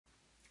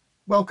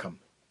Welcome.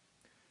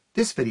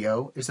 This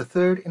video is the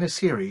third in a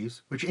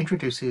series which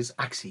introduces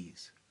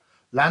aXes,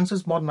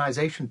 Lanza's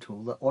modernization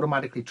tool that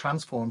automatically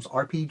transforms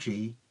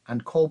RPG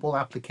and COBOL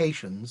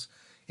applications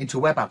into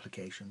web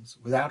applications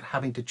without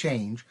having to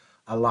change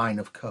a line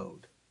of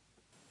code.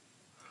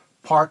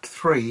 Part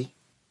 3,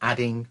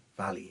 Adding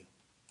Value.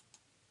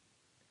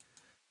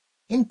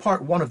 In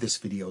part 1 of this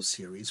video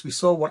series, we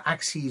saw what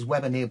aXes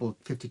web-enabled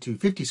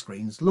 5250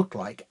 screens looked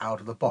like out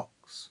of the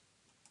box.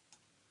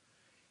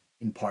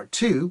 In part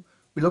 2,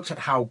 we looked at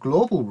how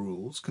global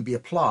rules can be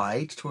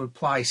applied to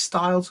apply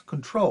styles and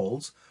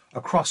controls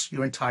across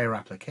your entire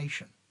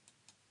application.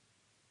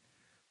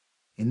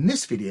 In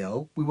this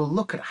video, we will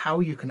look at how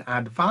you can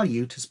add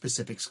value to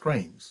specific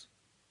screens.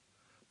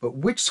 But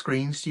which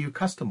screens do you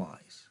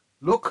customize?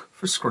 Look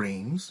for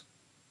screens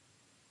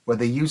where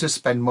the users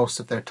spend most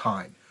of their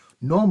time.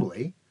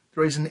 Normally,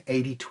 there is an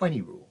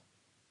 80-20 rule.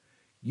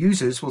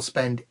 Users will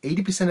spend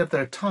 80% of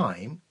their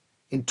time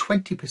in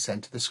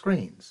 20% of the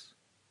screens.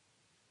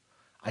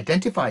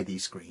 Identify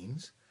these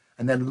screens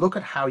and then look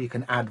at how you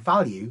can add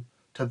value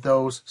to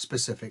those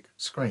specific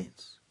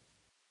screens.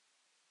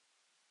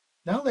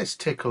 Now let's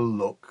take a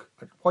look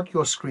at what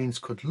your screens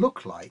could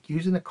look like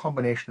using a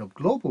combination of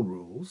global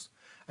rules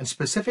and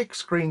specific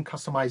screen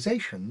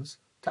customizations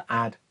to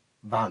add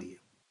value.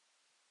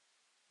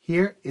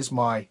 Here is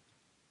my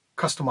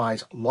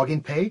Customize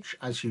login page,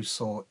 as you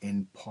saw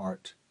in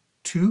part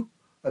 2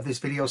 of this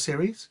video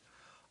series,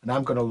 and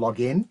I'm going to log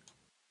in.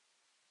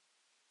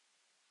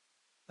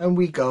 And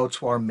we go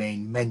to our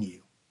main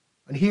menu.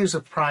 And here's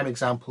a prime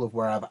example of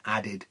where I've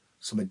added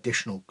some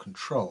additional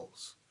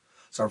controls.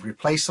 So I've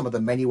replaced some of the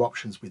menu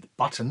options with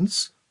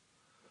buttons,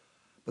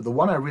 but the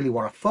one I really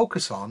want to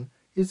focus on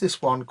is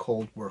this one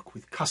called Work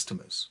with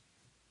Customers.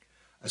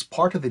 As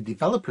part of the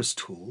Developers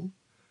tool,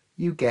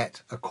 you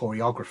get a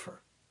choreographer.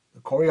 The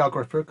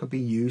choreographer could be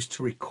used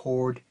to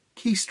record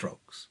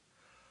keystrokes,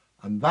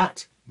 and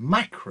that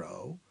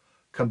macro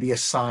can be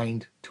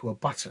assigned to a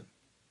button.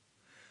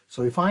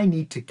 So if I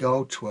need to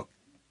go to a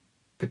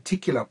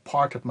particular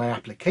part of my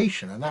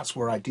application, and that's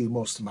where I do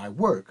most of my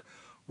work,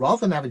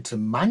 rather than having to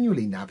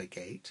manually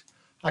navigate,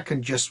 I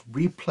can just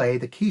replay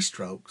the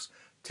keystrokes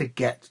to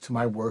get to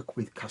my Work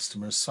with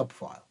Customers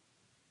subfile.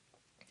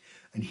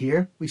 And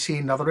here we see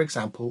another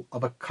example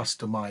of a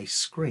customized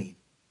screen.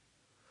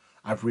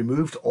 I've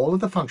removed all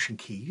of the function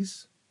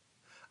keys,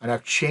 and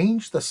I've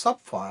changed the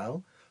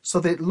subfile so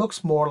that it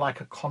looks more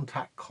like a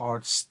contact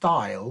card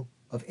style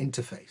of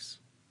interface.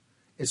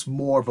 It's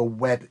more of a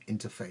web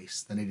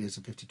interface than it is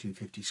a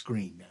 5250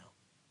 screen now.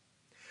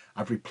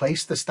 I've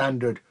replaced the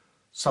standard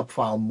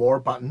subfile more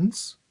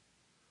buttons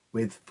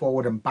with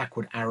forward and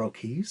backward arrow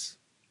keys,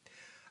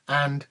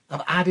 and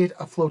I've added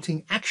a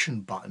floating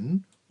action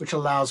button which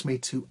allows me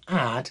to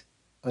add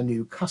a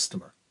new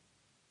customer.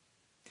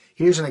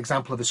 Here's an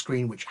example of a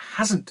screen which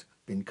hasn't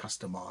been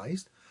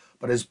customized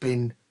but has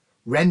been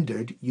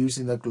rendered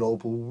using the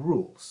global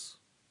rules.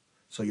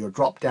 So your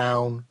drop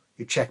down,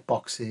 your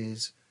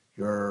checkboxes,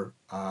 your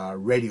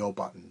radio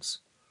buttons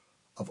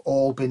have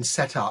all been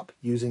set up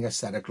using a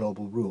set of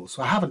global rules.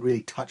 So I haven't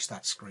really touched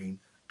that screen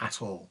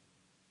at all.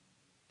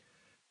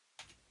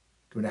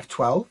 Do an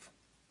F12.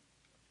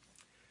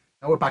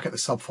 Now we're back at the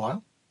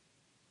subfile.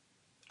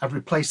 I've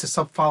replaced the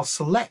subfile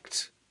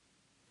select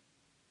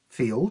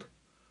field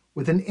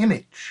with an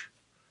image.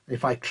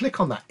 If I click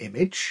on that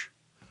image,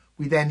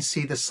 we then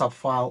see the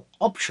subfile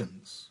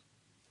options.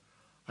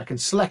 I can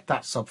select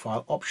that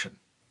subfile option.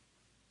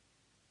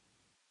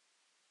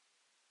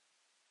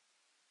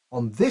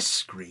 On this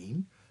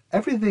screen,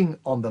 everything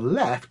on the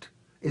left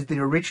is the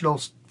original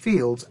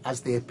fields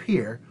as they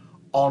appear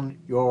on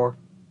your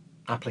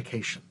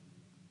application.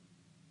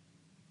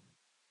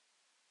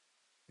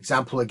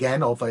 Example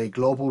again of a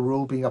global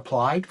rule being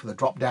applied for the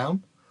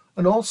drop-down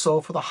and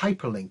also for the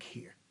hyperlink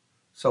here.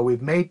 So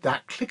we've made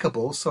that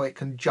clickable so it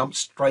can jump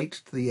straight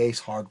to the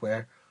Ace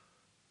Hardware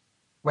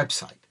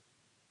website.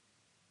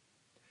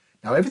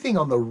 Now everything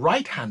on the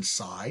right-hand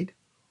side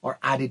are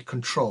added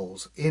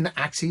controls. In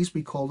aXes,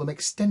 we call them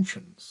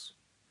extensions.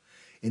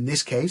 In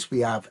this case, we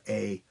have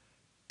a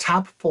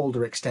tab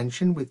folder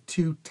extension with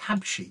 2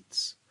 tab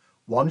sheets,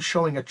 one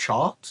showing a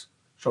chart,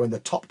 showing the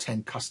top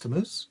 10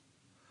 customers,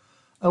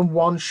 and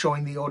one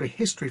showing the order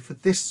history for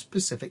this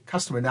specific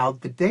customer. Now,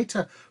 the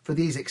data for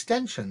these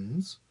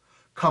extensions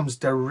comes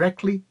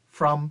directly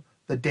from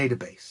the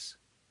database.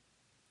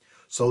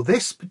 So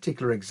this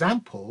particular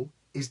example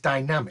is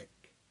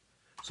dynamic.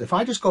 So if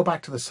I just go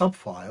back to the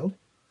subfile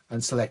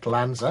and select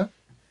Lanza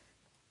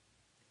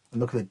and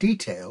look at the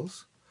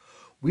details,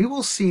 we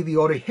will see the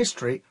order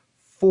history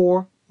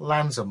for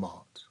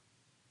LanzaMart.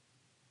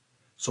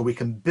 So we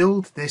can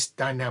build this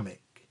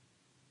dynamic.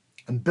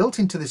 And built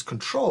into this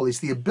control is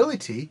the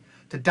ability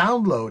to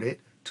download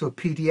it to a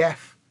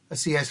PDF, a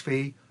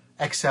CSV,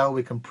 Excel.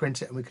 We can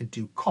print it and we can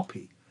do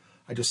copy.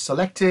 I just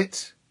select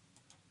it,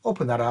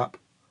 open that up,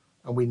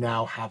 and we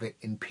now have it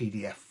in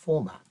PDF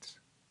format.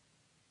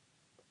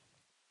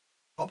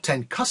 Top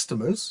 10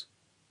 customers,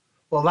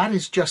 well, that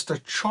is just a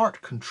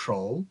chart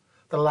control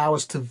that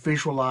allows us to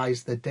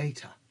visualize the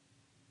data.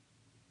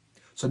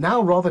 So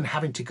now rather than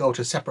having to go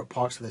to separate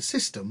parts of the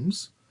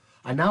systems,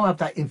 I now have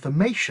that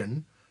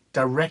information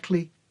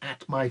directly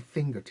at my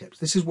fingertips.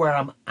 This is where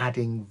I'm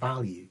adding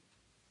value.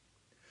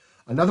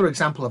 Another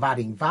example of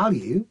adding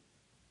value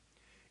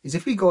is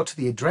if we go to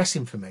the address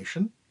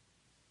information,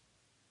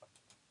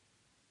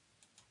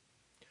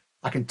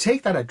 I can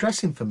take that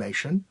address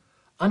information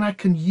and I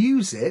can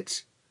use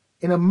it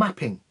in our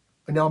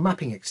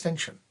mapping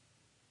extension.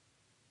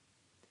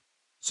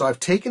 So I've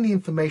taken the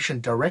information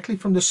directly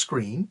from the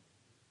screen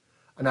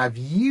and I've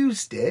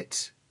used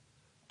it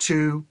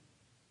to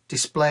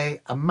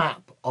display a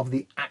map of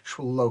the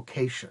actual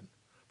location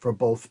for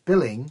both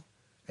billing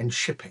and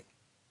shipping.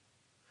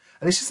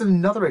 And this is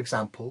another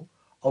example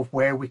of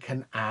where we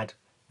can add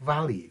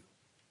value.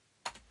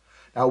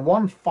 Now,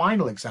 one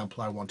final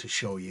example I want to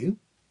show you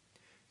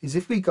is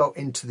if we go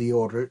into the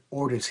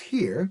orders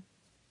here,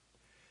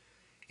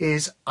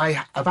 is I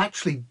have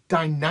actually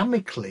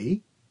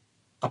dynamically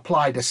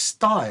applied a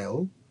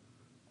style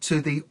to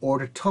the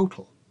order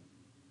total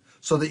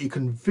so that you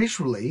can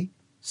visually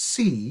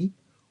see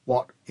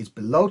what is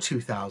below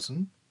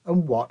 2,000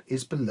 and what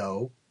is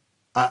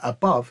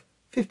above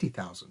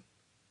 50,000.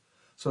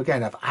 So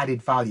again, I've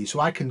added value, so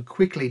I can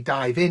quickly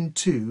dive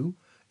into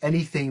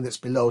anything that's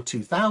below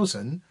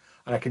 2,000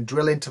 and I can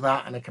drill into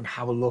that and I can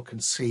have a look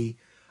and see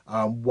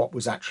what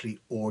was actually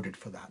ordered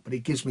for that. But it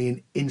gives me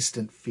an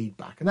instant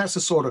feedback, and that's the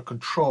sort of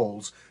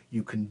controls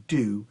you can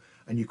do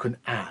and you can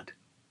add.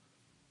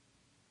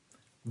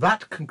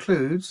 That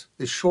concludes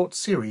this short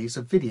series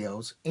of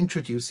videos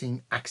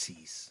introducing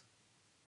aXes.